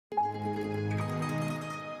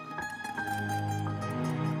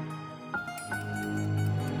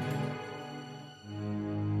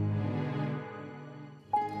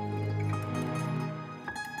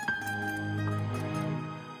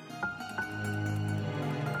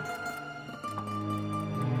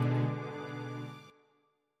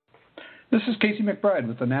This is Casey McBride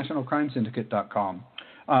with the NationalCrimeSyndicate.com.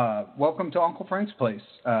 Welcome to Uncle Frank's Place.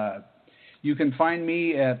 You can find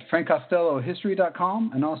me at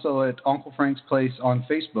FrankCostelloHistory.com and also at Uncle Frank's Place on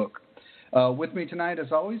Facebook. With me tonight,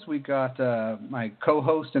 as always, we've got my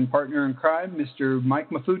co-host and partner in crime, Mr. Mike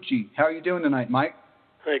Mafucci. How are you doing tonight, Mike?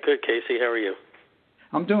 Hi, good, Casey. How are you?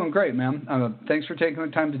 I'm doing great, man. Thanks for taking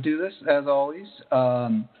the time to do this, as always.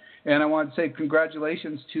 And I want to say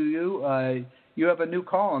congratulations to you. You have a new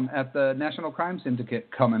column at the National Crime Syndicate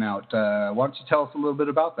coming out. Why don't you tell us a little bit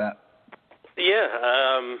about that? Yeah,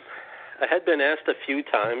 I had been asked a few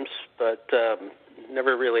times, but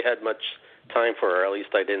never really had much time for it, or at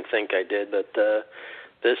least I didn't think I did. But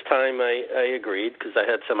this time I agreed because I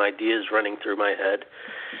had some ideas running through my head.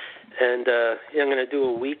 And I'm going to do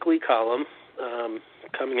a weekly column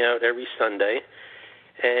coming out every Sunday.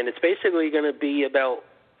 And it's basically going to be about,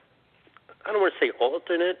 I don't want to say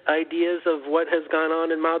alternate ideas of what has gone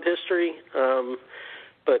on in mob history,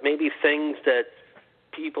 but maybe things that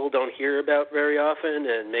people don't hear about very often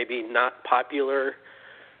and maybe not popular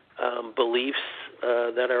beliefs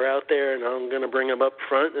that are out there. And I'm going to bring them up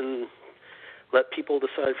front and let people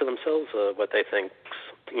decide for themselves what they think.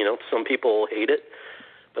 You know, some people hate it,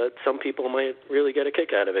 but some people might really get a kick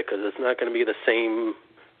out of it because it's not going to be the same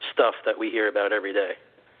stuff that we hear about every day.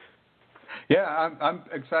 Yeah, I'm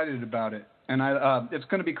excited about it. And it's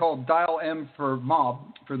going to be called Dial M for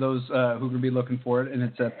Mob for those who are going to be looking for it, and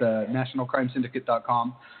it's at the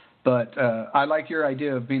NationalCrimeSyndicate.com. But I like your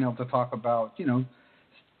idea of being able to talk about, you know,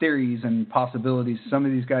 theories and possibilities. Some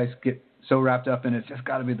of these guys get so wrapped up in it's just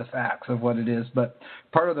got to be the facts of what it is. But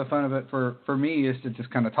part of the fun of it for me is to just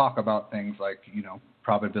kind of talk about things like, you know,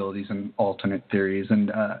 probabilities and alternate theories.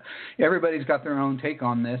 And everybody's got their own take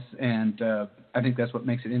on this, and I think that's what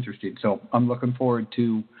makes it interesting. So I'm looking forward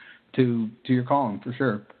to your column for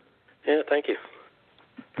sure. Yeah, thank you.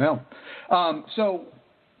 Well, so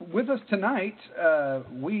with us tonight,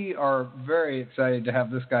 we are very excited to have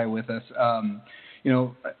this guy with us. You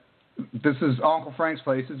know, this is Uncle Frank's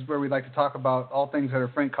Place. This is where we like to talk about all things that are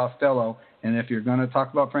Frank Costello. And if you're going to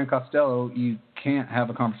talk about Frank Costello, you can't have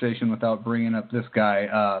a conversation without bringing up this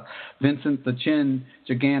guy, Vincent the Chin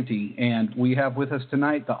Gigante. And we have with us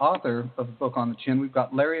tonight the author of the book on the chin. We've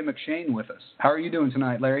got Larry McShane with us. How are you doing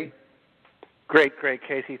tonight, Larry? Great,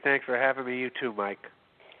 Casey. Thanks for having me. You too, Mike.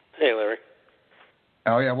 Hey, Larry.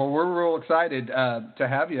 Oh, yeah. Well, we're real excited to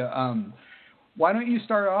have you. Why don't you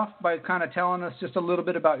start off by kind of telling us just a little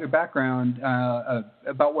bit about your background,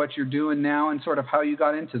 about what you're doing now, and sort of how you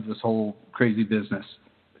got into this whole crazy business?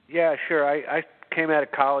 Yeah, sure. I came out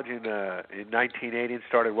of college in 1980 and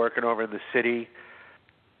started working over in the city,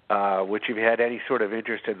 which if you had any sort of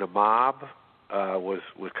interest in the mob, was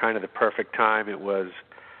kind of the perfect time. It was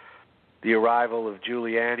the arrival of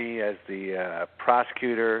Giuliani as the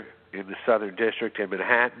prosecutor in the Southern District in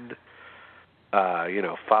Manhattan,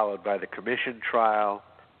 followed by the commission trial.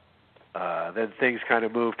 Then things kind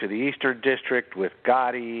of moved to the Eastern District with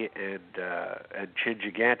Gotti and Chin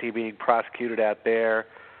Gigante being prosecuted out there.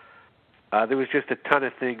 There was just a ton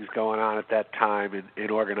of things going on at that time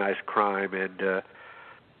in organized crime, and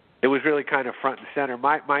it was really kind of front and center.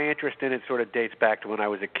 My interest in it sort of dates back to when I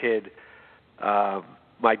was a kid.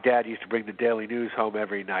 My dad used to bring the Daily News home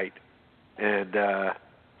every night, and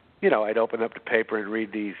I'd open up the paper and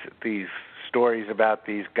read these stories about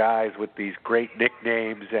these guys with these great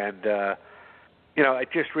nicknames, and it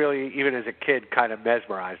just really, even as a kid, kind of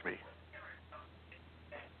mesmerized me.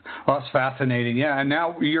 Well, that's fascinating. Yeah, and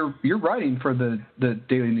now you're writing for the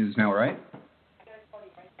Daily News now, right?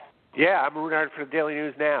 Yeah, I'm writing for the Daily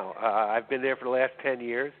News now. I've been there for the last 10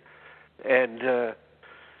 years, and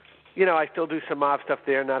I still do some mob stuff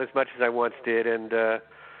there, not as much as I once did, and the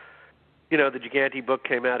Gigante book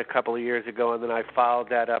came out a couple of years ago, and then I followed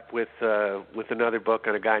that up with another book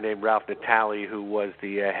on a guy named Ralph Natale, who was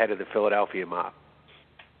the head of the Philadelphia mob.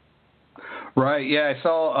 Right. Yeah, I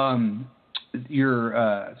saw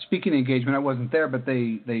your speaking engagement. I wasn't there, but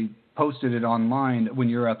they posted it online when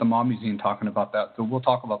you were at the Mob Museum talking about that. So we'll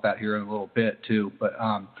talk about that here in a little bit too. But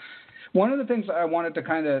one of the things I wanted to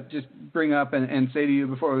kind of just bring up and say to you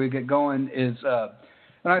before we get going is,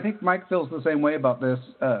 and I think Mike feels the same way about this.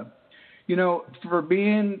 For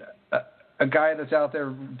being a guy that's out there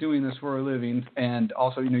doing this for a living, and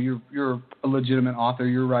also, you're a legitimate author.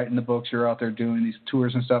 You're writing the books. You're out there doing these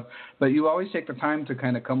tours and stuff. But you always take the time to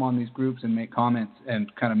kind of come on these groups and make comments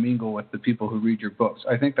and kind of mingle with the people who read your books.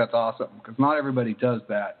 I think that's awesome because not everybody does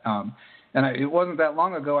that. It wasn't that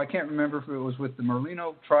long ago. I can't remember if it was with the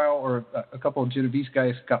Merlino trial or a couple of Genovese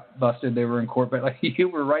guys got busted. They were in court, but you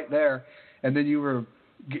were right there, and then you were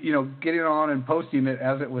getting on and posting it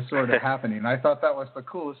as it was sort of happening. I thought that was the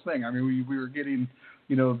coolest thing. I mean, we were getting,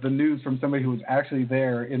 the news from somebody who was actually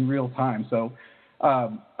there in real time. So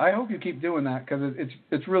I hope you keep doing that because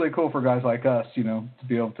it's really cool for guys like us, to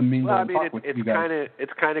be able to mingle and talk with you guys.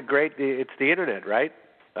 It's kind of great. It's the internet, right?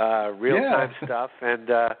 Real-time stuff.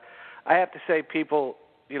 And I have to say people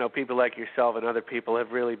like yourself and other people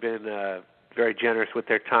have really been very generous with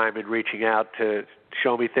their time in reaching out to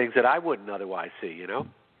show me things that I wouldn't otherwise see,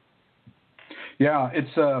 Yeah,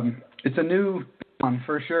 it's a new one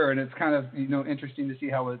for sure, and it's kind of interesting to see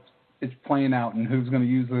how it's playing out and who's going to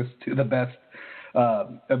use this to the best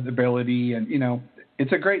of the ability, and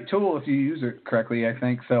it's a great tool if you use it correctly, I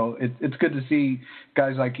think. So it's good to see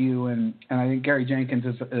guys like you and I think Gary Jenkins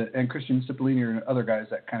and Christian Cipollini and other guys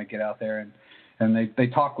that kind of get out there and they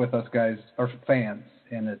talk with us guys, our fans,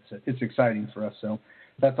 and it's exciting for us. So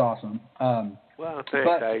that's awesome. Well,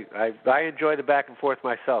 thanks. I enjoy the back and forth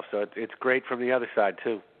myself, so it's great from the other side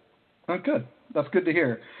too. Oh, good. That's good to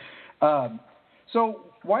hear. So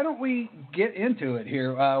why don't we get into it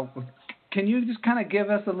here? Can you just kind of give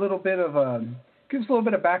us a little bit of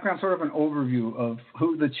background, sort of an overview of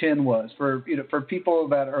who the Chin was for people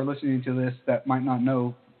that are listening to this that might not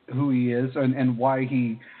know who he is and why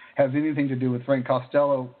he has anything to do with Frank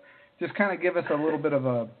Costello. Just kind of give us a little bit of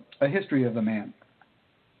a history of the man.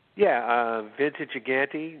 Yeah, Vincent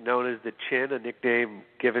Gigante, known as the Chin, a nickname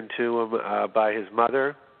given to him by his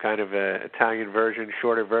mother, kind of an Italian version,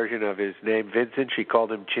 shorter version of his name Vincent. She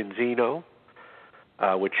called him Cinzino,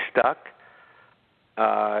 which stuck.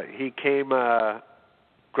 He came,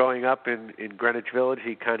 growing up in Greenwich Village,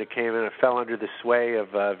 he kind of came and fell under the sway of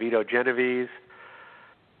Vito Genovese,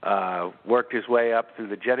 worked his way up through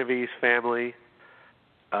the Genovese family.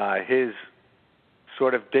 His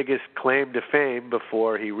sort of biggest claim to fame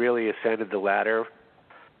before he really ascended the ladder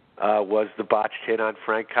was the botched hit on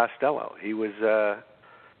Frank Costello. He was the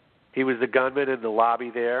gunman in the lobby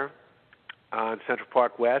there on Central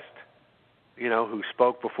Park West, who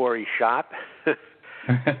spoke before he shot.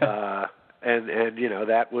 And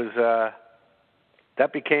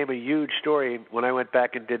that became a huge story when I went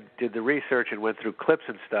back and did the research and went through clips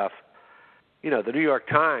and stuff. The New York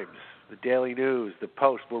Times, the Daily News, the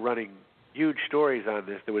Post were running huge stories on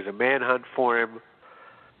this. There was a manhunt for him.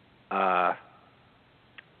 Now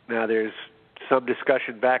there's some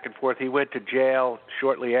discussion back and forth. He went to jail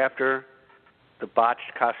shortly after the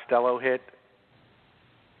botched Costello hit.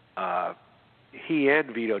 He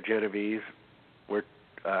and Vito Genovese were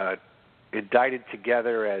indicted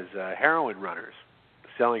together as heroin runners,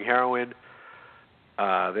 selling heroin.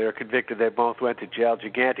 They were convicted. They both went to jail.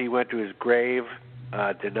 Gigante went to his grave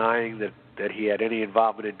denying that he had any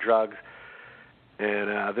involvement in drugs.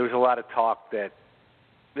 And there was a lot of talk that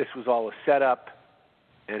this was all a setup,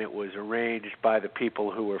 and it was arranged by the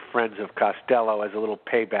people who were friends of Costello as a little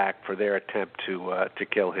payback for their attempt to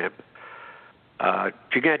kill him.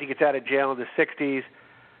 Gigante gets out of jail in the 60s,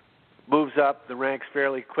 moves up the ranks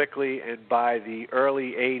fairly quickly, and by the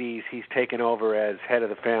early 80s, he's taken over as head of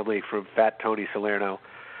the family from Fat Tony Salerno.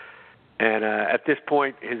 And at this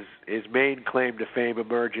point, his main claim to fame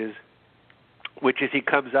emerges, which is he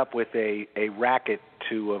comes up with a racket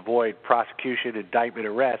to avoid prosecution, indictment,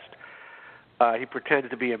 arrest. He pretends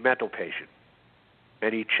to be a mental patient,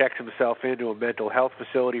 and he checks himself into a mental health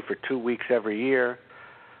facility for 2 weeks every year.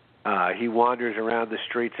 He wanders around the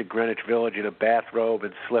streets of Greenwich Village in a bathrobe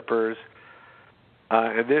and slippers,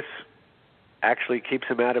 and this actually keeps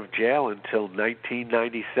him out of jail until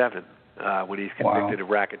 1997, when he's convicted of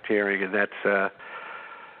racketeering, and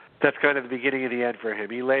that's kind of the beginning of the end for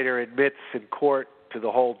him. He later admits in court to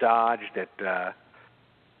the whole dodge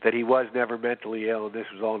that he was never mentally ill, and this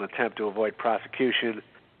was all an attempt to avoid prosecution.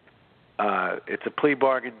 It's a plea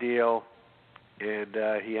bargain deal, and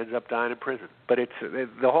he ends up dying in prison. But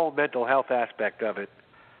the whole mental health aspect of it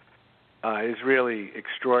is really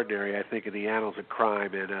extraordinary, I think, in the annals of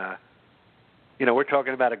crime. And, we're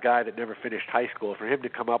talking about a guy that never finished high school. For him to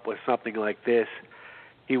come up with something like this,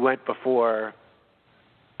 he went before,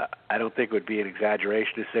 I don't think it would be an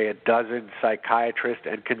exaggeration to say, a dozen psychiatrists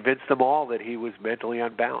and convinced them all that he was mentally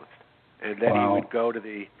unbalanced. And then he would go to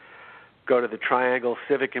the Triangle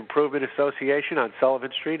Civic Improvement Association on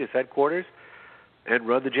Sullivan Street, his headquarters, and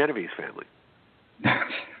run the Genovese family.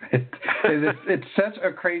 It's such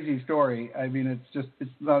a crazy story. I mean,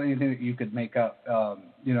 it's not anything that you could make up,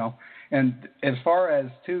 And as far as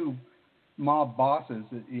two mob bosses,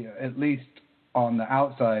 at least on the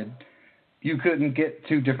outside, you couldn't get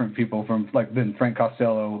two different people than Frank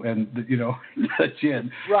Costello and the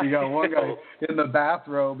Chin. Right. You got one guy in the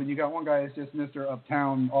bathrobe, and you got one guy that's just Mr.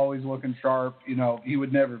 Uptown, always looking sharp. He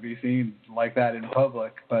would never be seen like that in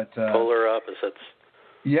public. But polar opposites.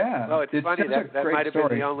 Yeah. Well, it's funny that might have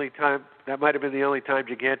been the only time. That might have been the only time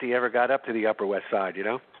Gigante ever got up to the Upper West Side.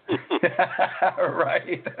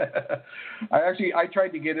 Right. I tried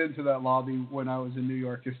to get into that lobby when I was in New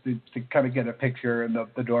York just to kind of get a picture, and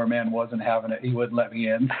the doorman wasn't having it. He wouldn't let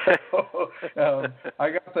me in. So,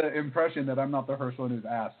 I got the impression that I'm not the first one who's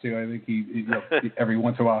asked to. I think he every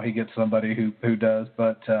once in a while he gets somebody who does.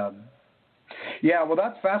 But yeah, well,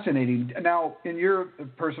 that's fascinating. Now, in your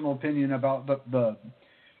personal opinion about the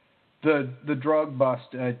drug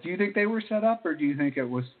bust, do you think they were set up, or do you think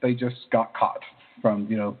they just got caught?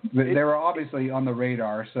 They were obviously on the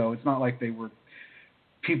radar, so it's not like they were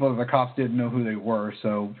people that the cops didn't know who they were.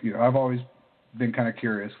 So I've always been kind of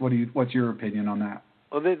curious. What's your opinion on that?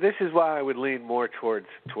 Well, this is why I would lean more towards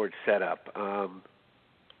setup.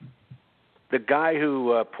 The guy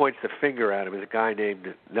who points the finger at him is a guy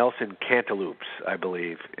named Nelson Cantaloops, I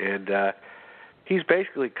believe, and he's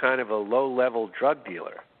basically kind of a low-level drug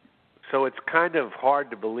dealer. So it's kind of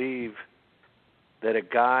hard to believe that a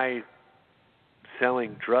guy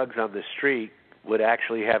selling drugs on the street would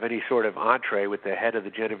actually have any sort of entree with the head of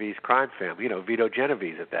the Genovese crime family, Vito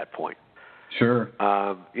Genovese at that point. Sure.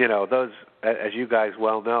 Those, as you guys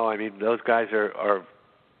well know, I mean, those guys are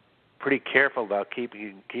pretty careful about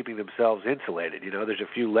keeping themselves insulated. There's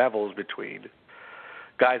a few levels between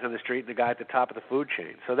guys on the street and the guy at the top of the food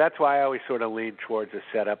chain. So that's why I always sort of lean towards a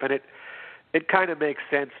setup. And it kind of makes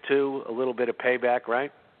sense, too, a little bit of payback,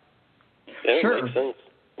 right? Yeah, sure. It makes sense.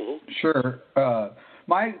 Mm-hmm. Sure.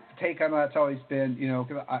 My take on that's always been,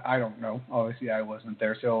 because I don't know. Obviously, I wasn't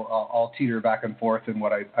there, so I'll teeter back and forth in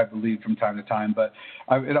what I believe from time to time. But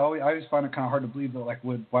I just find it kind of hard to believe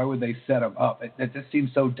that, why would they set them up? It just seems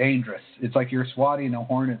so dangerous. It's like you're swatting a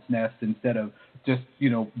hornet's nest instead of just,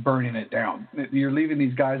 burning it down. You're leaving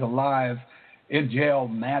these guys alive in jail,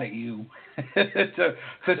 mad at you, to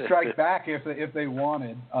strike back if they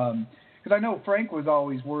wanted. Because I know Frank was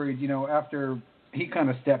always worried, after he kind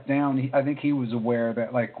of stepped down. I think he was aware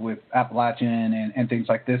that, with Appalachian and things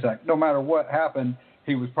like this, no matter what happened,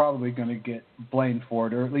 he was probably going to get blamed for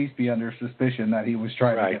it, or at least be under suspicion that he was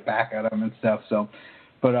trying to get back at him and stuff. So,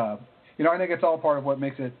 but I think it's all part of what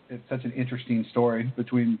makes it such an interesting story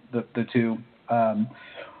between the two.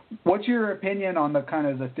 What's your opinion on the kind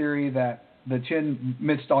of the theory that the Chin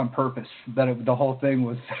missed on purpose, that the whole thing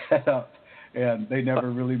was set up and they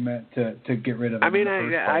never really meant to get rid of it? I mean,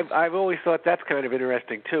 I've always thought that's kind of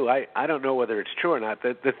interesting too. I don't know whether it's true or not.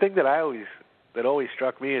 The thing that always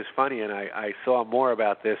struck me as funny, and I saw more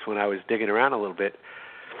about this when I was digging around a little bit,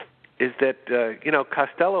 is that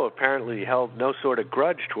Costello apparently held no sort of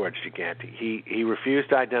grudge towards Gigante. He refused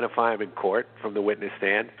to identify him in court from the witness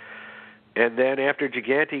stand. And then after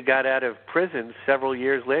Gigante got out of prison several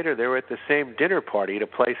years later, they were at the same dinner party at a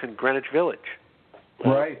place in Greenwich Village.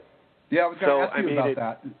 Right. Yeah, I was going to ask you about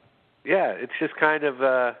that. Yeah, it's just kind of,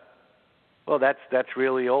 that's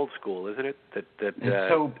really old school, isn't it?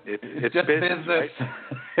 It's just business. Right?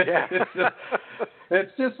 Yeah.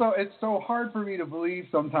 It's so hard for me to believe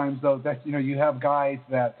sometimes, though, that you have guys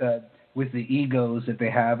that with the egos that they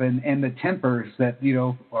have and the tempers that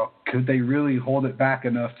could they really hold it back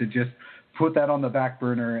enough to just put that on the back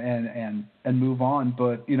burner and move on?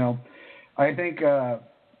 But I think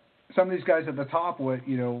some of these guys at the top,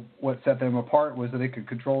 what set them apart was that they could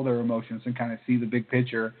control their emotions and kind of see the big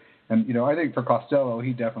picture. And I think for Costello,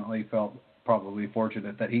 he definitely felt probably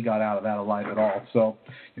fortunate that he got out of that alive at all. So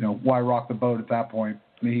why rock the boat at that point?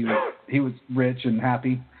 I mean, he was rich and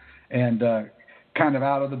happy and kind of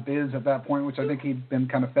out of the biz at that point, which I think he'd been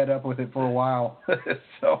kind of fed up with it for a while.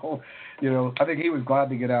 So I think he was glad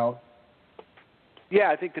to get out. Yeah,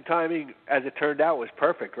 I think the timing, as it turned out, was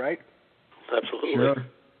perfect, right? Absolutely. Sure.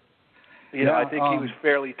 I think he was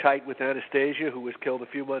fairly tight with Anastasia, who was killed a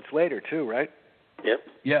few months later, too, right? Yep.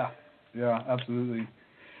 Yeah, absolutely.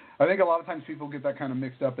 I think a lot of times people get that kind of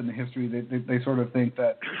mixed up in the history. They sort of think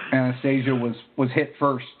that Anastasia was hit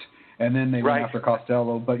first, and then they went after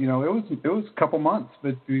Costello. But it was a couple months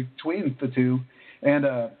between the two. And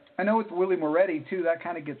I know with Willie Moretti too, that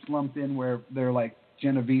kind of gets lumped in where they're like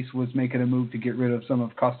Genovese was making a move to get rid of some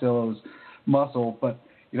of Costello's muscle, but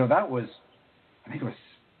that was, I think it was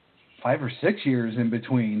 5 or 6 years in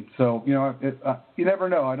between. So you never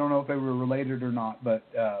know. I don't know if they were related or not, but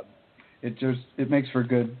it makes for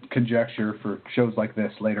good conjecture for shows like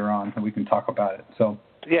this later on, and we can talk about it. So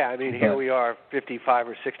yeah, I mean, here we are 55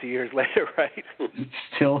 or 60 years later, right?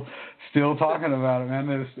 Still talking about it, man.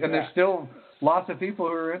 There's still lots of people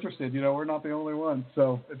who are interested. We're not the only ones,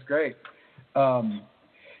 so it's great.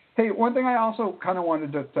 Hey, one thing I also kind of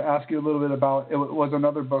wanted to ask you a little bit about, it was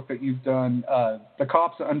another book that you've done, The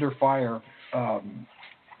Cops Under Fire.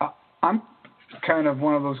 I'm kind of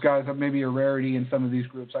one of those guys that may be a rarity in some of these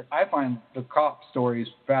groups. Like, I find the cop stories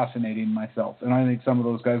fascinating myself, and I think some of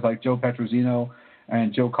those guys like Joe Petrosino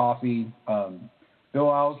and Joe Coffey, Bill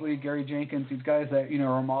Owsley, Gary Jenkins, these guys that,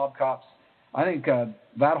 are mob cops, I think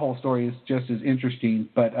that whole story is just as interesting.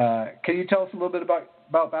 But can you tell us a little bit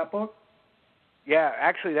about that book? Yeah,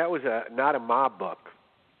 actually, that was not a mob book.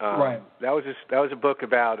 Right. That was a book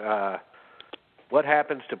about what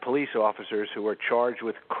happens to police officers who are charged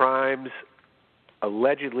with crimes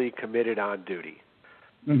allegedly committed on duty.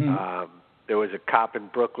 Mm-hmm. There was a cop in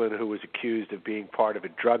Brooklyn who was accused of being part of a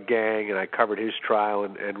drug gang, and I covered his trial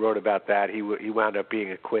and wrote about that. He wound up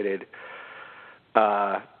being acquitted.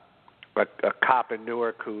 A cop in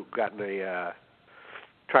Newark who got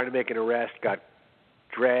trying to make an arrest, got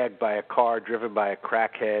dragged by a car driven by a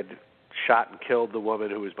crackhead, shot and killed the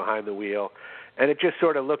woman who was behind the wheel. And it just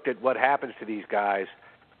sort of looked at what happens to these guys.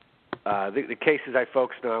 The cases I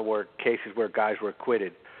focused on were cases where guys were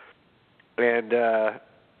acquitted. And,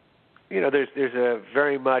 there's a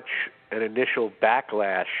very much an initial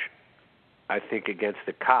backlash, I think, against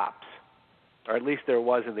the cops, or at least there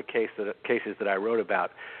was in the cases that I wrote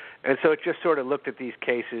about. And so it just sort of looked at these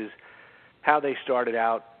cases, how they started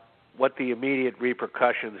out, what the immediate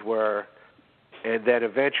repercussions were, and then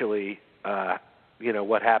eventually,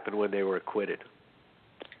 what happened when they were acquitted.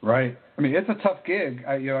 Right. I mean, it's a tough gig.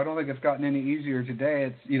 I don't think it's gotten any easier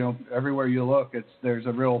today. It's, everywhere you look, there's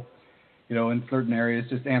a real, in certain areas,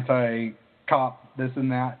 just anti-cop, this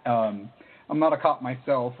and that. I'm not a cop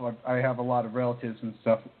myself. I have a lot of relatives and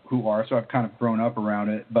stuff who are, so I've kind of grown up around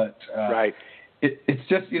it. But right. It's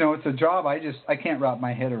just, it's a job I can't wrap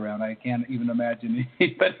my head around. I can't even imagine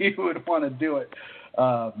anybody who would want to do it.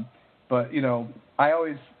 But, I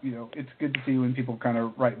always, it's good to see when people kind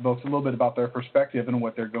of write books a little bit about their perspective and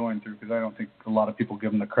what they're going through, because I don't think a lot of people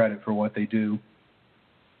give them the credit for what they do.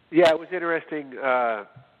 Yeah, it was interesting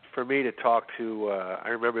for me to talk to, I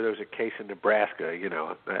remember there was a case in Nebraska,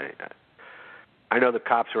 I know the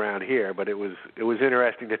cops around here, but it was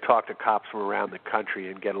interesting to talk to cops from around the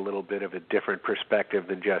country and get a little bit of a different perspective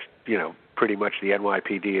than just, pretty much the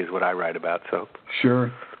NYPD is what I write about. So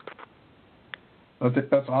sure.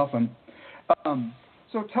 That's awesome.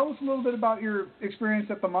 So tell us a little bit about your experience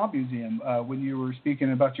at the Mob Museum when you were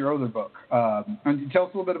speaking about your other book. And tell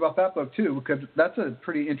us a little bit about that book, too, because that's a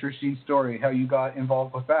pretty interesting story, how you got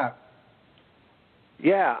involved with that.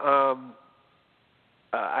 Yeah.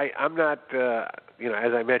 I'm not,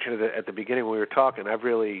 as I mentioned at the beginning when we were talking, I've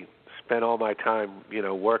really spent all my time,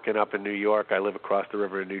 working up in New York. I live across the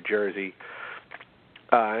river in New Jersey.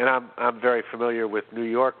 And I'm very familiar with New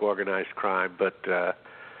York organized crime, but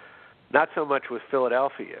not so much with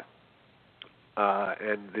Philadelphia.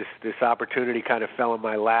 And this opportunity kind of fell in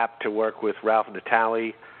my lap to work with Ralph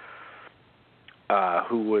Natale,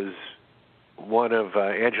 who was one of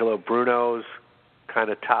Angelo Bruno's kind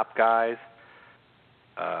of top guys.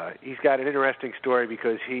 He's got an interesting story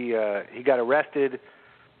because he got arrested,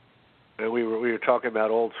 and we were talking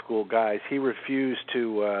about old school guys. He refused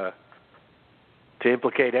to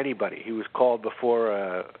implicate anybody. He was called before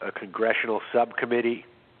a congressional subcommittee,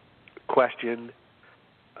 questioned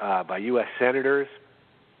by U.S. senators,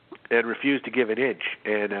 and refused to give an inch.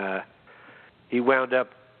 And he wound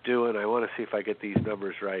up doing, I want to see if I get these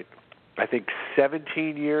numbers right, I think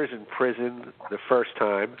 17 years in prison the first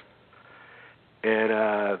time.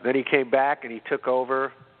 And then he came back and he took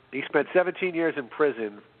over. He spent 17 years in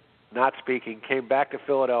prison, not speaking, came back to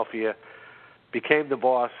Philadelphia, became the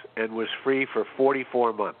boss, and was free for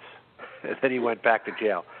 44 months. And then he went back to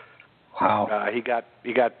jail. Wow. He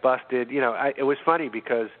got busted. It was funny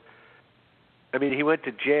because, he went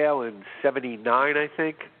to jail in 79, I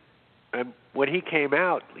think. And when he came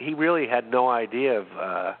out, he really had no idea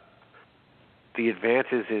of the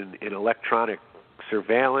advances in electronic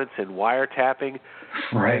surveillance and wiretapping.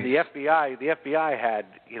 Right. And the FBI had,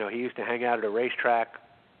 he used to hang out at a racetrack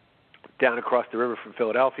down across the river from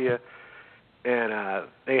Philadelphia, and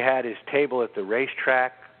they had his table at the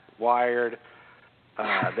racetrack wired.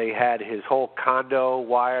 They had his whole condo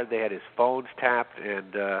wired. They had his phones tapped,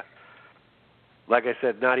 and like I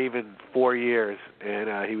said, not even 4 years,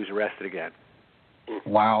 and he was arrested again.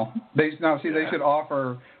 Wow. They should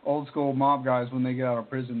offer old school mob guys when they get out of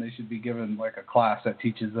prison. They should be given like a class that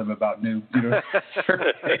teaches them about new.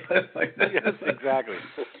 Like yes, exactly.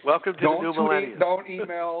 Welcome to the new millennium. Don't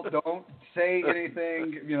email. Don't say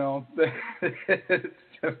anything. It's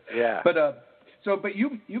Yeah. But but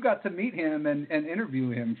you got to meet him and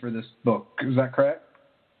interview him for this book. Is that correct?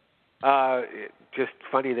 Just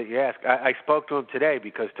funny that you ask. I spoke to him today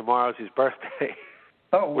because tomorrow's his birthday.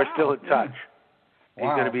 Oh, wow. We're still in touch. Wow. He's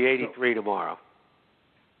going to be 83 tomorrow.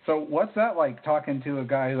 So what's that like, talking to a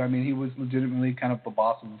guy who, I mean, he was legitimately kind of the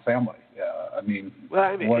boss of the family?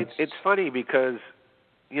 It's funny because,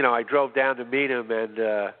 I drove down to meet him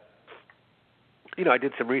and, I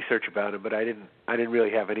did some research about him, but I didn't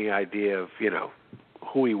really have any idea of,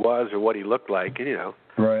 who he was or what he looked like. And,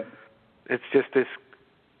 right. It's just this,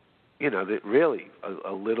 really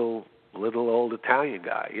a little old Italian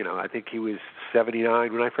guy. I think he was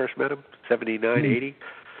 79 when I first met him, 79, 80.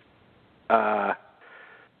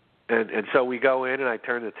 And so we go in and I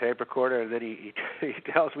turn the tape recorder and then he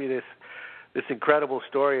tells me this incredible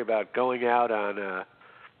story about going out on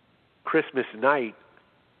Christmas night,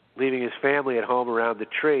 leaving his family at home around the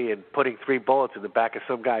tree and putting 3 bullets in the back of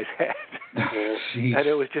some guy's head. And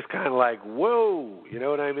it was just kind of like, whoa, you know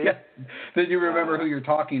what I mean? Yeah. Then you remember who you're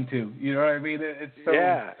talking to, you know what I mean? It's so,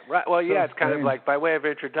 yeah, right. Well, yeah, it's kind strange. of like, by way of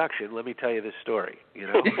introduction, let me tell you this story,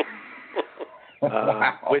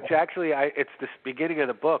 Wow. Which actually, it's the beginning of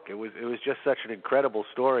the book. It was just such an incredible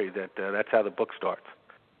story that that's how the book starts.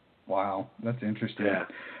 Wow, that's interesting. Yeah.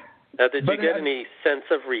 Now, did you get any sense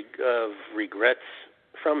of regrets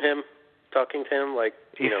from him, talking to him? Like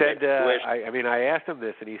he said, I asked him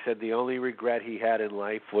this, and he said the only regret he had in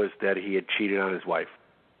life was that he had cheated on his wife.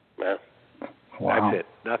 Yeah. Wow. That's it.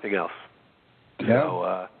 Nothing else. Yeah.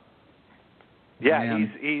 So,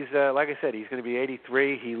 he's like I said, he's going to be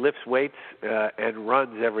 83. He lifts weights and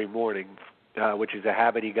runs every morning, which is a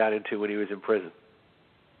habit he got into when he was in prison.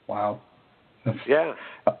 Wow.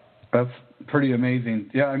 That's pretty amazing.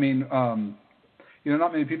 Yeah, I mean,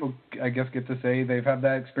 not many people, I guess, get to say they've had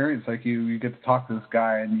that experience like you. You get to talk to this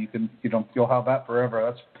guy, and you'll have that forever.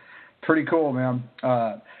 That's pretty cool, man.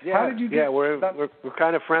 How did you get? Yeah, we're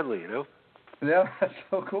kind of friendly, Yeah, that's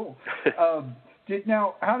so cool. How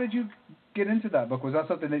did you get into that book? Was that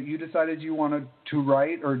something that you decided you wanted to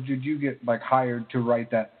write, or did you get hired to write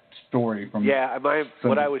that story from? Yeah,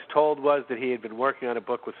 what I was told was that he had been working on a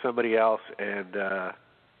book with somebody else, and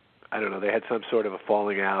I don't know, they had some sort of a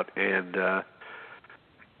falling out, and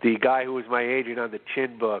the guy who was my agent on the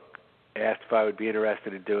Chin book asked if I would be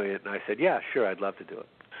interested in doing it, and I said, yeah, sure, I'd love to do it.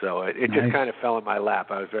 So it Nice. just kind of fell in my lap.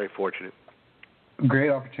 I was very fortunate. Great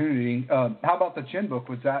opportunity. How about the Chin book?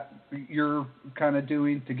 Was that you're kind of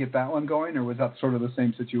doing to get that one going, or was that sort of the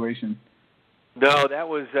same situation? No, that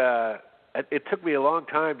was. It took me a long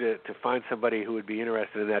time to find somebody who would be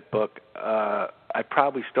interested in that book. I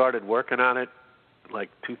probably started working on it like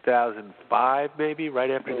 2005, maybe right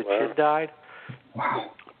after the Chin died.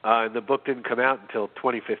 Wow. And the book didn't come out until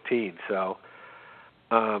 2015. So,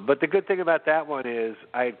 but the good thing about that one is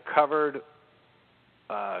I had covered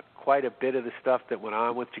quite a bit of the stuff that went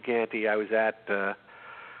on with Gigante. I was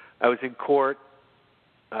in court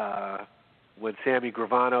when Sammy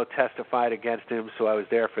Gravano testified against him, so I was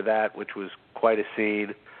there for that, which was quite a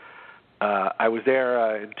scene. I was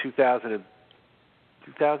there in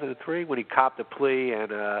 2003 when he copped a plea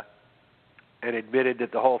and admitted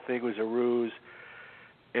that the whole thing was a ruse.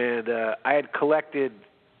 And I had collected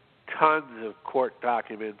tons of court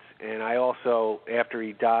documents, and I also, after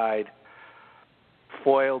he died,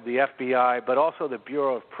 foiled the FBI, but also the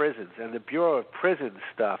Bureau of Prisons. And the Bureau of Prisons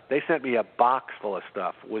stuff, they sent me a box full of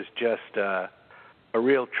stuff, was just a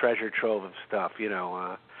real treasure trove of stuff.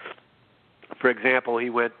 For example, he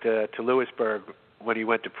went to Lewisburg when he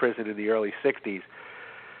went to prison in the early 60s,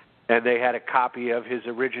 and they had a copy of his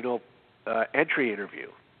original entry interview.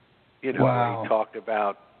 Wow. Where he talked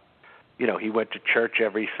about, he went to church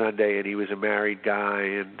every Sunday and he was a married guy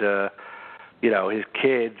and, his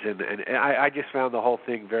kids. And I just found the whole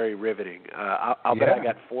thing very riveting. I'll bet I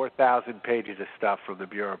got 4,000 pages of stuff from the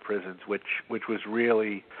Bureau of Prisons, which was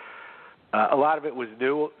really, a lot of it was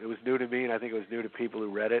new. It was new to me, and I think it was new to people who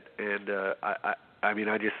read it. And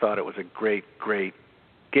I just thought it was a great,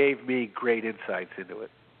 gave me great insights into it.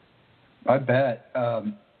 I bet.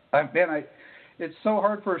 It's so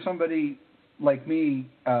hard for somebody like me.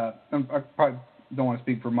 I probably don't want to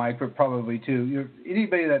speak for Mike, but probably too.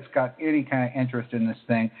 Anybody that's got any kind of interest in this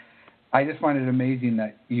thing, I just find it amazing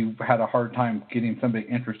that you had a hard time getting somebody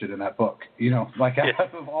interested in that book.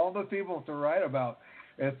 Out of all the people to write about,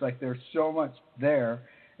 it's like there's so much there.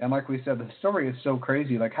 And like we said, the story is so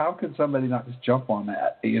crazy. Like, how could somebody not just jump on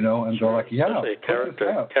that, and go like, yeah, especially a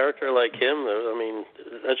character like him.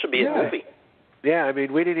 That should be a movie. Yeah,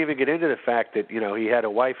 we didn't even get into the fact that, he had a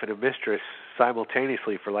wife and a mistress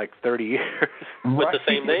simultaneously for like 30 years. With the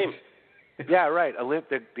same name. Yeah, right.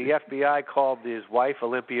 The FBI called his wife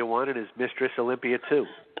Olympia 1 and his mistress Olympia 2.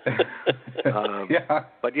 Yeah.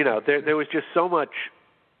 But, there was just so much.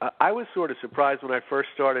 I was sort of surprised when I first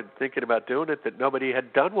started thinking about doing it that nobody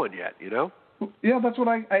had done one yet, Yeah, that's what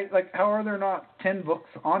I like. How are there not 10 books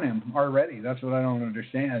on him already? That's what I don't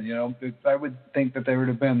understand. I would think that there would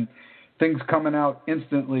have been things coming out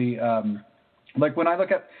instantly. Like when I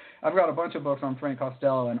look at, I've got a bunch of books on Frank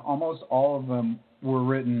Costello, and almost all of them were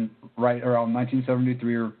written right around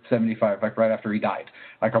 1973 or 75, like right after he died.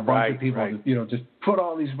 Like a bunch of people, just put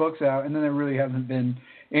all these books out, and then there really hasn't been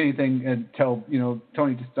anything until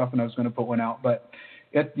Tony DeStefano was going to put one out, but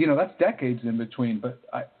that's decades in between. But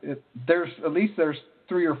there's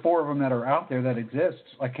 3 or 4 of them that are out there that exist.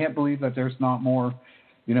 I can't believe that there's not more,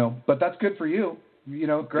 but that's good for you.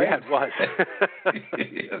 Great. Yeah, it was.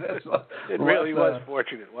 It really was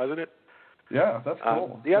fortunate, wasn't it? Yeah, that's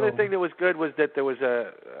cool. The other thing that was good was that there was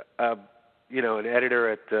an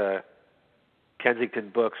editor at Kensington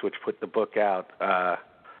Books, which put the book out,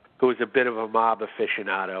 who was a bit of a mob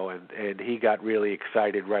aficionado, and he got really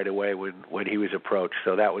excited right away when he was approached.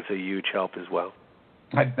 So that was a huge help as well.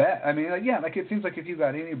 I bet. I mean, it seems like if you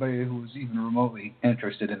got anybody who was even remotely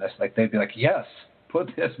interested in this, they'd be like, yes,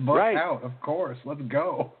 put this book out, of course, let's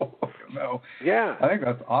go. Yeah. I think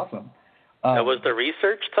that's awesome. Now, was the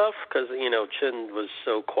research tough? Because, Chin was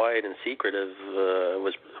so quiet and secretive.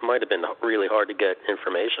 It might have been really hard to get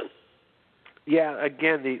information. Yeah,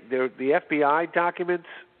 again, the FBI documents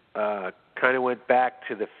kind of went back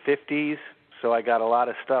to the 50s, so I got a lot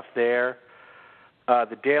of stuff there.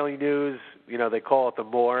 The Daily News, they call it the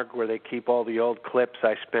morgue, where they keep all the old clips.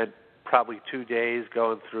 I spent probably 2 days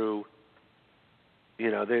going through,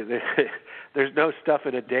 there's no stuff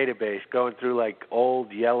in a database, going through like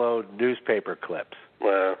old yellow newspaper clips.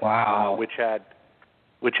 Wow. Which had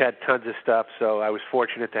tons of stuff, so I was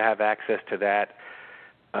fortunate to have access to that.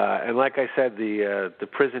 And like I said, the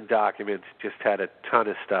prison documents just had a ton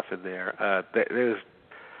of stuff in there. There's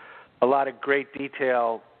a lot of great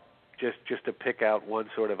detail, just to pick out one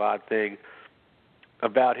sort of odd thing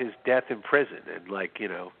about his death in prison. And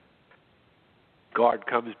guard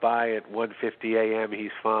comes by at 1:50 a.m.,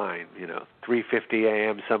 he's fine. 3:50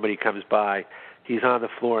 a.m., somebody comes by, he's on the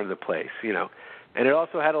floor in the place. And it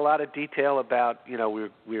also had a lot of detail about, we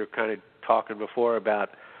were kind of talking before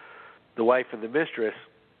about the wife and the mistress.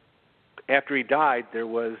 After he died, there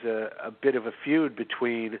was a bit of a feud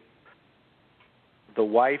between the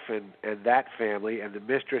wife and that family and the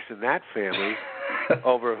mistress and that family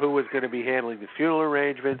over who was going to be handling the funeral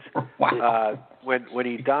arrangements. Wow. When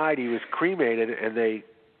he died, he was cremated, and they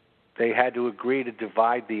had to agree to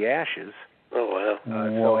divide the ashes. Oh, wow.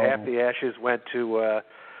 So half the ashes went to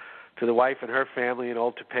the wife and her family in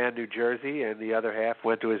Old Tappan, New Jersey, and the other half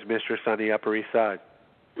went to his mistress on the Upper East Side.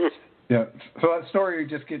 Yeah, so that story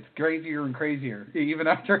just gets crazier and crazier. Even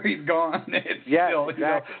after he's gone, it's still,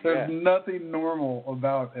 exactly. There's nothing normal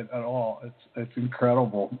about it at all. It's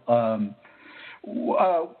incredible.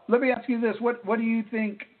 Let me ask you this: What do you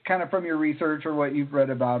think, kind of from your research or what you've read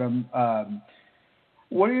about him?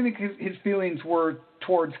 What do you think his feelings were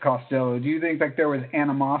towards Costello? Do you think there was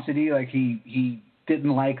animosity, like he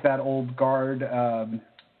didn't like that old guard of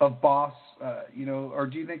boss? Or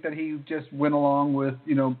do you think that he just went along with,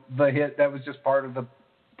 the hit that was just part of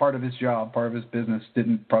his job, part of his business,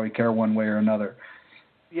 didn't probably care one way or another?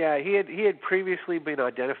 Yeah, he had previously been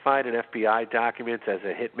identified in FBI documents as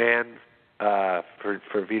a hitman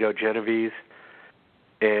for Vito Genovese,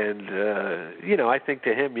 and I think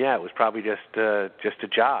to him, it was probably just a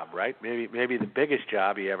job, right? Maybe the biggest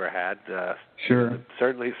job he ever had. Sure.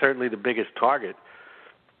 Certainly the biggest target.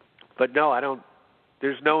 But no, I don't.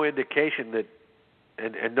 There's no indication that,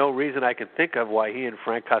 and no reason I can think of why he and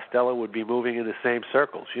Frank Costello would be moving in the same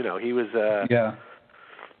circles. He was, he was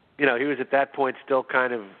at that point still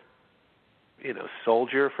kind of,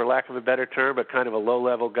 soldier, for lack of a better term, but kind of a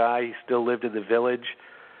low-level guy. He still lived in the village.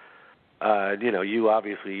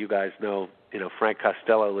 You guys know, Frank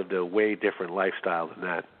Costello lived a way different lifestyle than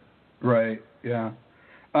that. Right. Yeah.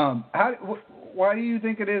 Why do you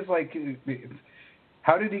think it is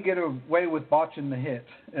how did he get away with botching the hit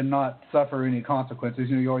and not suffer any consequences?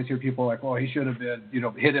 You always hear people like, well, he should have been,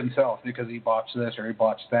 hit himself because he botched this or he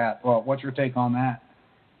botched that. Well, what's your take on that?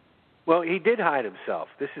 Well, he did hide himself.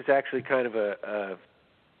 This is actually kind of a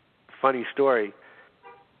funny story.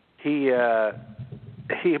 He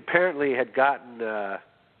apparently had gotten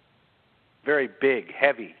very big,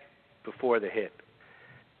 heavy before the hit.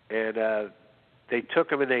 And they took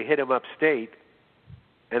him and they hit him upstate.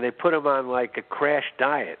 And they put him on like a crash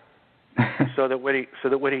diet, so that when he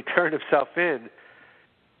turned himself in,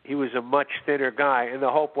 he was a much thinner guy, and the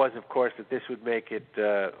hope was, of course, that this would make it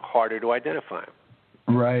harder to identify him.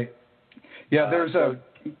 Right. Yeah, there's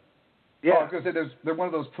Yeah. Oh, I was going to say there's one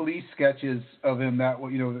of those police sketches of him that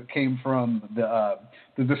that came from the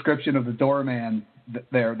description of the doorman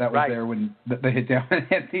that was right. there when they hit down,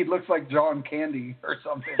 and he looks like John Candy or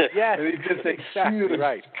something. Yes, and he's just a exactly huge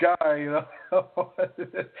right. guy.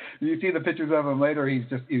 You see the pictures of him later. He's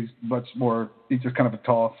much more. He's just kind of a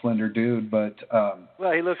tall, slender dude. But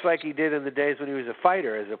well, he looks like he did in the days when he was a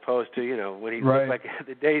fighter, as opposed to when he right. looked like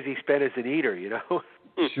the days he spent as an eater.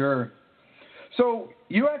 Sure. So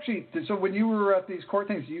when you were at these court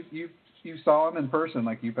things, you saw him in person,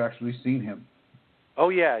 like you've actually seen him. Oh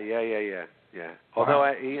yeah. Although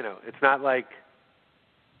wow. it's not like.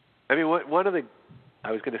 I mean, one of the,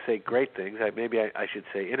 I was going to say great things. Maybe I should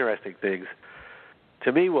say interesting things.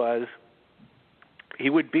 To me, was he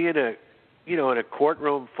would be in a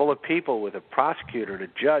courtroom full of people with a prosecutor and a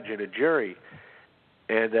judge and a jury,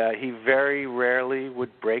 and he very rarely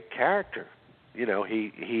would break character.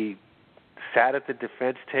 He sat at the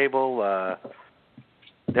defense table,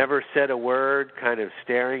 never said a word, kind of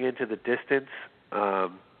staring into the distance.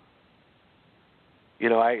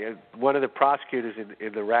 One of the prosecutors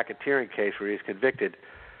in the racketeering case where he was convicted,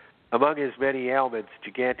 among his many ailments,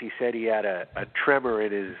 Gigante said he had a tremor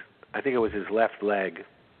in his, I think it was his left leg.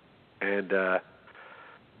 And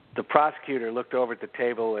the prosecutor looked over at the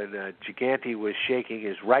table, and Gigante was shaking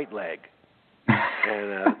his right leg.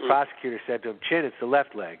 And the prosecutor said to him, "Chin, it's the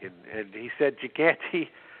left leg." And he said Gigante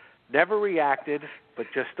never reacted, but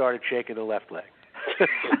just started shaking the left leg.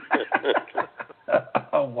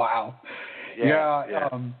 Oh, wow. Yeah.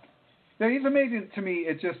 He's amazing to me.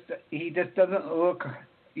 He just doesn't look,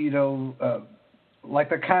 like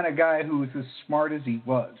the kind of guy who was as smart as he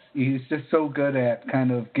was. He's just so good at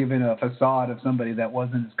kind of giving a facade of somebody that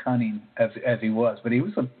wasn't as cunning as he was. But he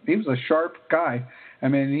was a sharp guy. I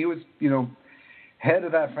mean, he was, head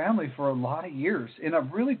of that family for a lot of years in a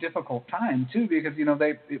really difficult time too, because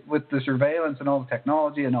they with the surveillance and all the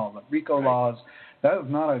technology and all the RICO laws, that was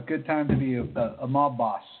not a good time to be a mob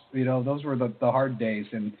boss. Those were the hard days,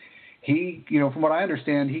 and he, from what I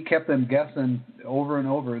understand, he kept them guessing over and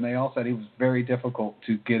over, and they all said he was very difficult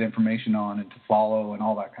to get information on and to follow and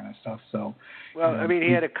all that kind of stuff. So, well, I mean,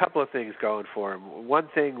 he had a couple of things going for him. One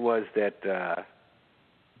thing was that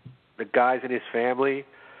the guys in his family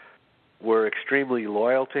were extremely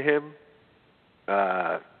loyal to him.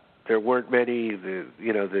 There weren't many. The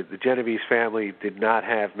Genovese family did not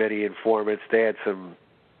have many informants. They had some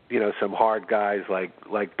hard guys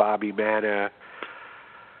like Bobby Manna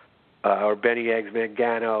or Benny Eggs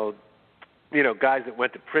Mangano. Guys that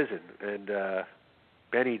went to prison. And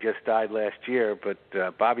Benny just died last year, but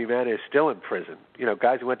Bobby Manna is still in prison.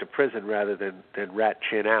 Guys who went to prison rather than rat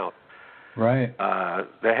chin out. Right.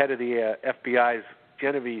 The head of the FBI's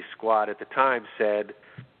Genovese squad at the time said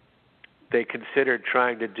they considered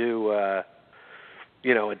trying to do, a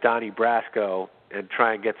Donnie Brasco and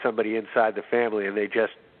try and get somebody inside the family, and they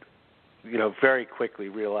just, very quickly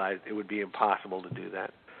realized it would be impossible to do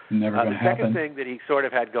that. Never going to happen. The second thing that he sort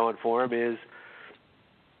of had going for him is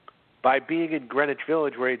by being in Greenwich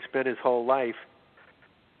Village where he'd spent his whole life,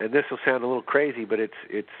 and this will sound a little crazy, but it's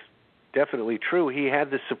definitely true, he had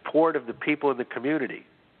the support of the people in the community.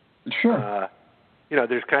 Sure.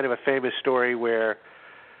 There's kind of a famous story where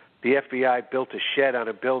the FBI built a shed on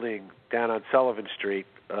a building down on Sullivan Street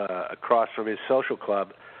across from his social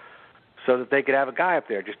club so that they could have a guy up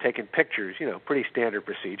there just taking pictures, pretty standard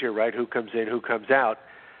procedure, right? Who comes in, who comes out.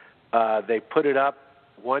 They put it up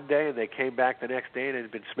one day and they came back the next day and it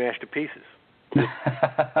had been smashed to pieces.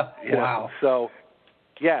 Wow. So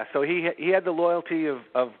he had the loyalty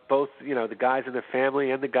of both, the guys in the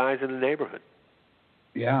family and the guys in the neighborhood.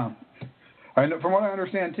 Yeah. I know, from what I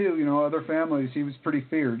understand too, other families, he was pretty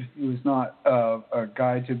feared. He was not a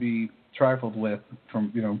guy to be trifled with,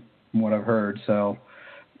 from what I've heard. So,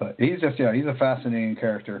 but he's a fascinating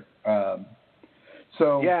character. I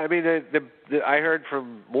mean, I heard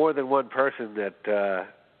from more than one person that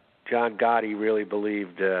John Gotti really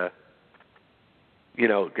believed.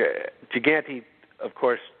 Gigante, of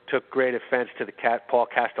course, took great offense to the Paul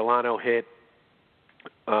Castellano hit.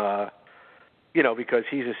 Because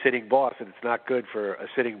he's a sitting boss, and it's not good for a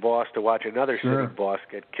sitting boss to watch another sitting boss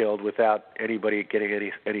get killed without anybody getting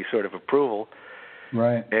any sort of approval.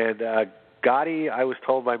 Right. And Gotti, I was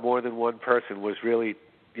told by more than one person, was really,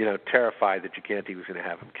 terrified that Gigante was going to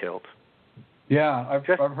have him killed. Yeah, I've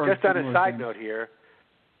heard. Just on a side note here,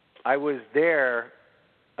 I was there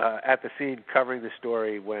at the scene covering the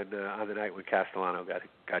story when on the night when Castellano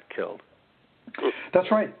got killed. That's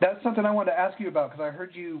right. That's something I wanted to ask you about because I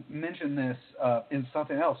heard you mention this in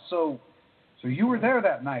something else. So you were there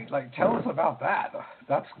that night. Like, tell us about that.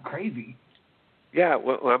 That's crazy. Yeah,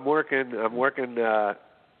 well, I'm working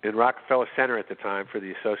in Rockefeller Center at the time for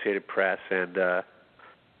the Associated Press, and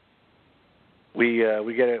we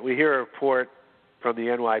hear a report from the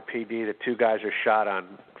NYPD that 2 guys are shot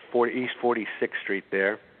on East 46th Street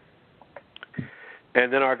there,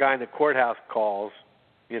 and then our guy in the courthouse calls.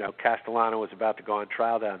 Castellano was about to go on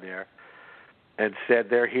trial down there, and said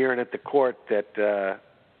they're hearing at the court that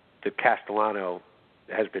Castellano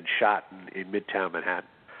has been shot in Midtown Manhattan.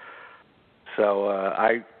 So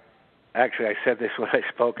I said this when I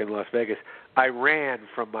spoke in Las Vegas. I ran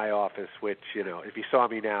from my office, which, if you saw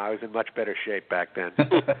me now, I was in much better shape back then.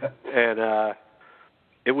 And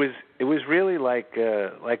it was really like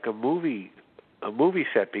a movie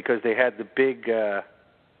set, because they had the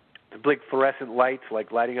big fluorescent lights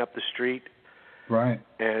like lighting up the street. Right.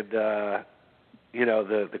 And the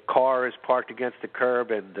car is parked against the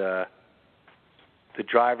curb, and the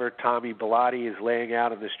driver, Tommy Bellotti, is laying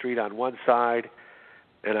out on the street on one side,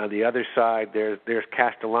 and on the other side there's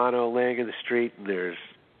Castellano laying in the street, and there's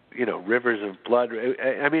rivers of blood.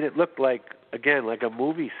 I mean, it looked like a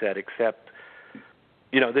movie set, except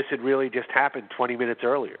this had really just happened 20 minutes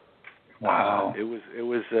earlier. Wow. It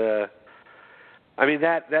was I mean,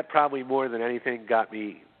 that probably more than anything got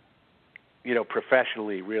me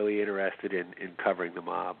professionally really interested in covering the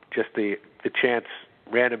mob. Just the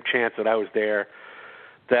random chance that I was there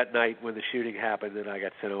that night when the shooting happened, and I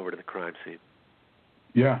got sent over to the crime scene.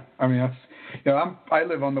 Yeah, I mean, that's I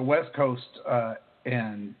live on the West Coast,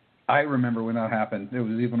 and I remember when that happened. It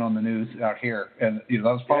was even on the news out here, and that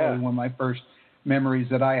was probably one of my first memories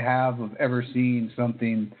that I have of ever seeing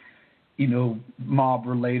something, mob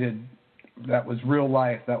related. That was real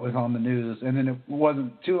life. That was on the news, and then it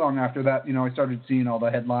wasn't too long after that. I started seeing all the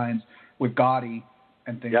headlines with Gotti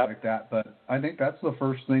and things like that. But I think that's the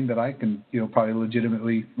first thing that I can, probably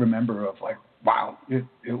legitimately remember of, like, wow,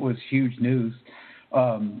 it was huge news.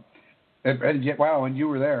 And yet, wow, and you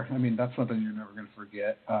were there. I mean, that's something you're never going to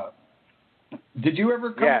forget. Did you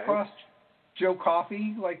ever come across Joe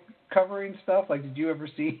Coffey, like, covering stuff? Like, did you ever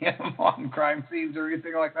see him on crime scenes or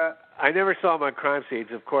anything like that? I never saw him on crime scenes.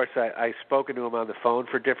 Of course, I spoken to him on the phone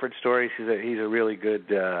for different stories. He's a really good,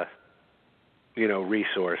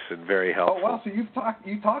 resource and very helpful. Oh, wow, so you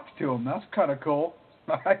talked to him. That's kind of cool.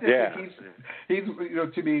 I think he's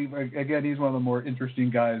to me, again, he's one of the more interesting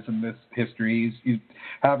guys in this history. He's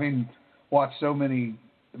having watched so many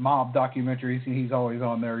mob documentaries, he's always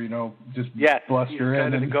on there, just bluster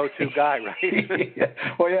in. He's kind of the go-to guy, right?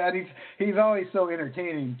 Well, yeah, and he's always so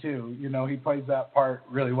entertaining too. He plays that part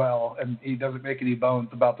really well, and he doesn't make any bones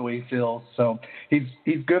about the way he feels. So he's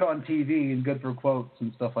good on TV and good for quotes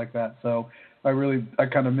and stuff like that. So I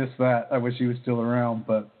kind of miss that. I wish he was still around,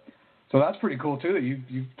 but so that's pretty cool too.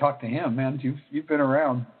 You've talked to him, man. You've been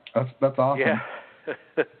around. That's awesome.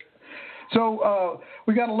 Yeah. So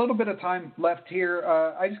we got a little bit of time left here.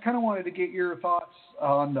 I just kind of wanted to get your thoughts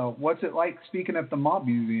on what's it like speaking at the Mob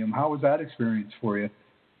Museum. How was that experience for you?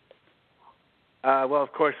 Well,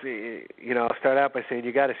 of course, I'll start out by saying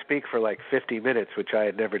you got to speak for like 50 minutes, which I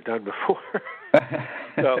had never done before.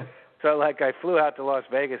 So like I flew out to Las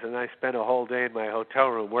Vegas and I spent a whole day in my hotel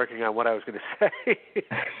room working on what I was going to say.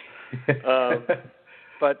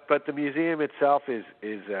 But the museum itself is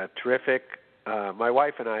terrific. My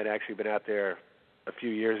wife and I had actually been out there a few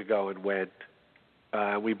years ago and went.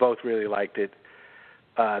 We both really liked it.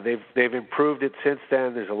 They've improved it since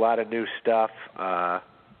then. There's a lot of new stuff. The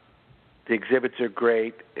exhibits are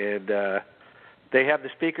great, and they have the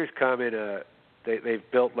speakers come in. They've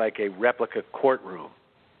built like a replica courtroom.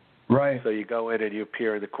 Right. So you go in and you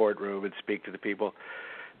appear in the courtroom and speak to the people.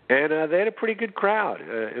 And they had a pretty good crowd.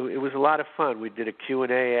 It was a lot of fun. We did a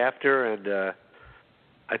Q&A after, and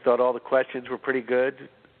I thought all the questions were pretty good.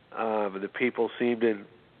 The people seemed to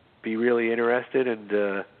be really interested, and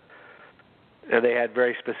they had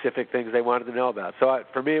very specific things they wanted to know about. So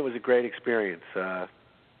for me, it was a great experience. I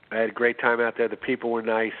had a great time out there. The people were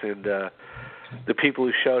nice, and the people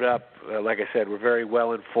who showed up, like I said, were very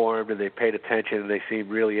well informed, and they paid attention, and they seemed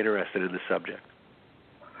really interested in the subject.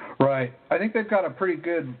 Right. I think they've got a pretty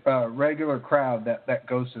good regular crowd that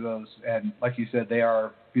goes to those, and like you said, they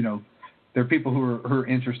are, they're people who are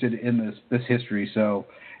interested in this history. So,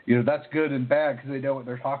 that's good and bad because they know what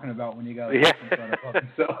they're talking about when you got in front of them.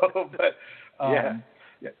 So, but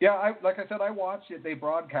like I said, I watched it. They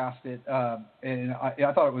broadcast it, and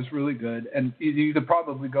I thought it was really good. And you could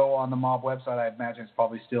probably go on the Mob website. I imagine it's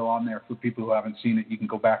probably still on there for people who haven't seen it. You can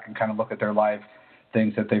go back and kind of look at their live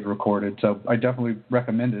things that they've recorded. So I definitely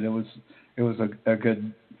recommend it. It it was a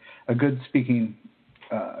good speaking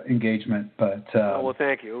engagement. But well,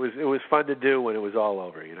 thank you. It was fun to do when it was all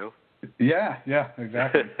over, Yeah,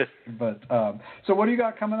 exactly. But so what do you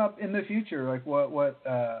got coming up in the future? Like what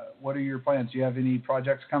are your plans? Do you have any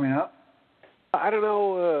projects coming up? I don't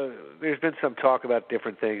know. There's been some talk about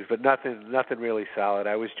different things, but nothing really solid.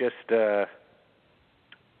 I was just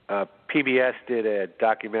PBS did a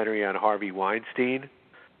documentary on Harvey Weinstein,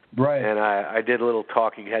 right? And I did a little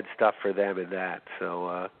talking head stuff for them in that.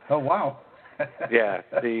 So oh wow, yeah.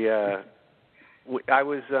 I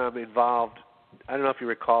was involved. I don't know if you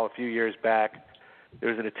recall, a few years back, there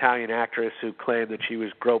was an Italian actress who claimed that she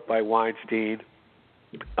was groped by Weinstein.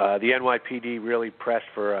 The NYPD really pressed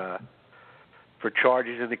for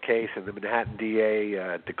charges in the case, and the Manhattan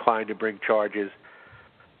DA declined to bring charges,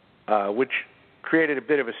 which created a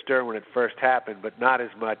bit of a stir when it first happened, but not as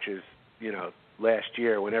much as last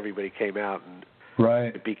year when everybody came out and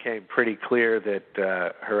right. It became pretty clear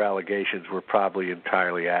that her allegations were probably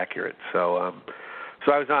entirely accurate. So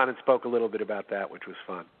I was on and spoke a little bit about that, which was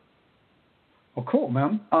fun. Well, cool,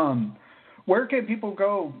 man. Where can people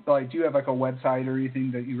go? Like, do you have like a website or anything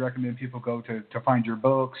that you recommend people go to find your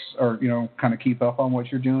books or, kind of keep up on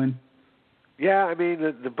what you're doing? Yeah, I mean,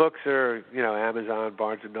 the books are, Amazon,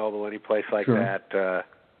 Barnes & Noble, any place like sure. that.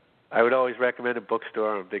 I would always recommend a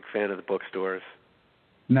bookstore. I'm a big fan of the bookstores.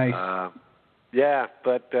 Nice. Yeah,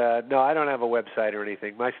 but no, I don't have a website or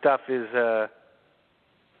anything. My stuff is,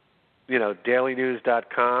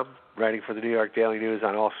 dailynews.com, writing for the New York Daily News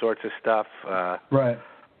on all sorts of stuff. Right.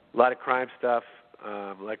 A lot of crime stuff.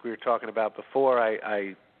 Like we were talking about before,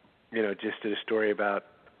 I just did a story about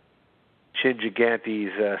Chin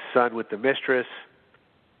Gigante's son with the mistress.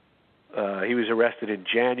 He was arrested in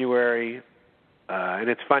January. And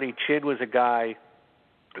it's funny, Chin was a guy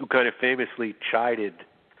who kind of famously chided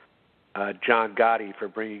John Gotti for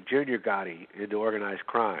bringing Junior Gotti into organized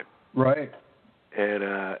crime. Right. And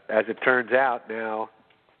as it turns out now,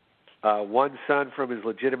 one son from his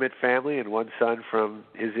legitimate family and one son from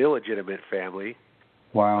his illegitimate family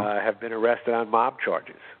have been arrested on mob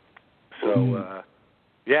charges. So,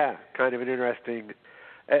 yeah, kind of an interesting.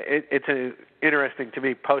 It's an interesting to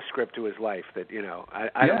me postscript to his life that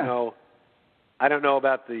I don't know. I don't know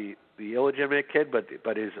about the illegitimate kid,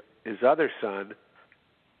 but his other son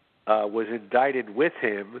was indicted with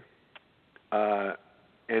him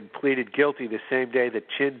and pleaded guilty the same day that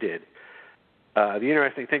Chin did. The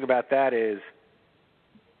interesting thing about that is,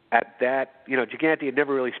 at that, Gigante had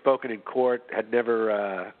never really spoken in court, had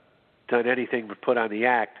never done anything but put on the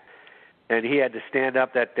act, and he had to stand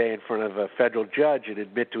up that day in front of a federal judge and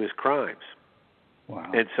admit to his crimes. Wow.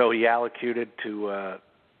 And so he allocuted to,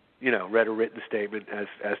 read a written statement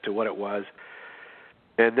as to what it was.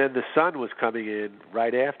 And then the son was coming in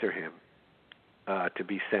right after him to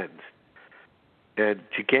be sentenced. And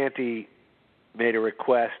Gigante made a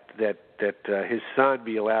request that his son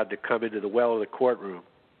be allowed to come into the well of the courtroom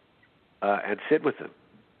and sit with him.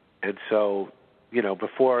 And so,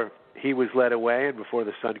 before he was led away and before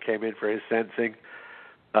the son came in for his sentencing,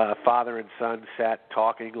 father and son sat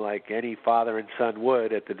talking like any father and son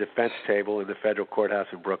would at the defense table in the federal courthouse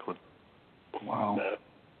in Brooklyn. Wow.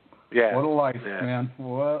 Yeah. What a life, man.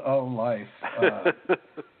 What a life.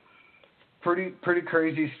 Pretty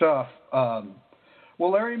crazy stuff.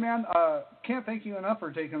 Well, Larry, man, can't thank you enough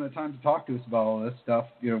for taking the time to talk to us about all this stuff.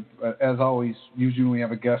 As always, usually when we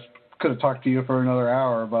have a guest, could have talked to you for another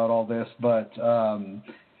hour about all this, but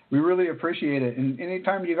we really appreciate it. And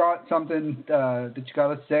anytime you got something that you got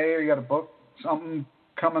to say or you got a book, something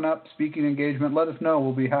coming up, speaking engagement, let us know.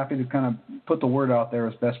 We'll be happy to kind of put the word out there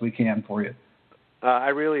as best we can for you. I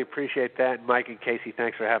really appreciate that. Mike and Casey,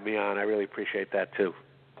 thanks for having me on. I really appreciate that, too.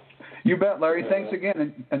 You bet, Larry. Thanks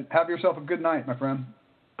again, and have yourself a good night, my friend.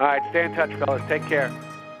 All right, stay in touch, fellas. Take care.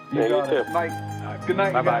 You got it. Mike, good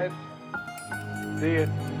night, Bye-bye. you guys. See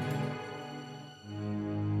you.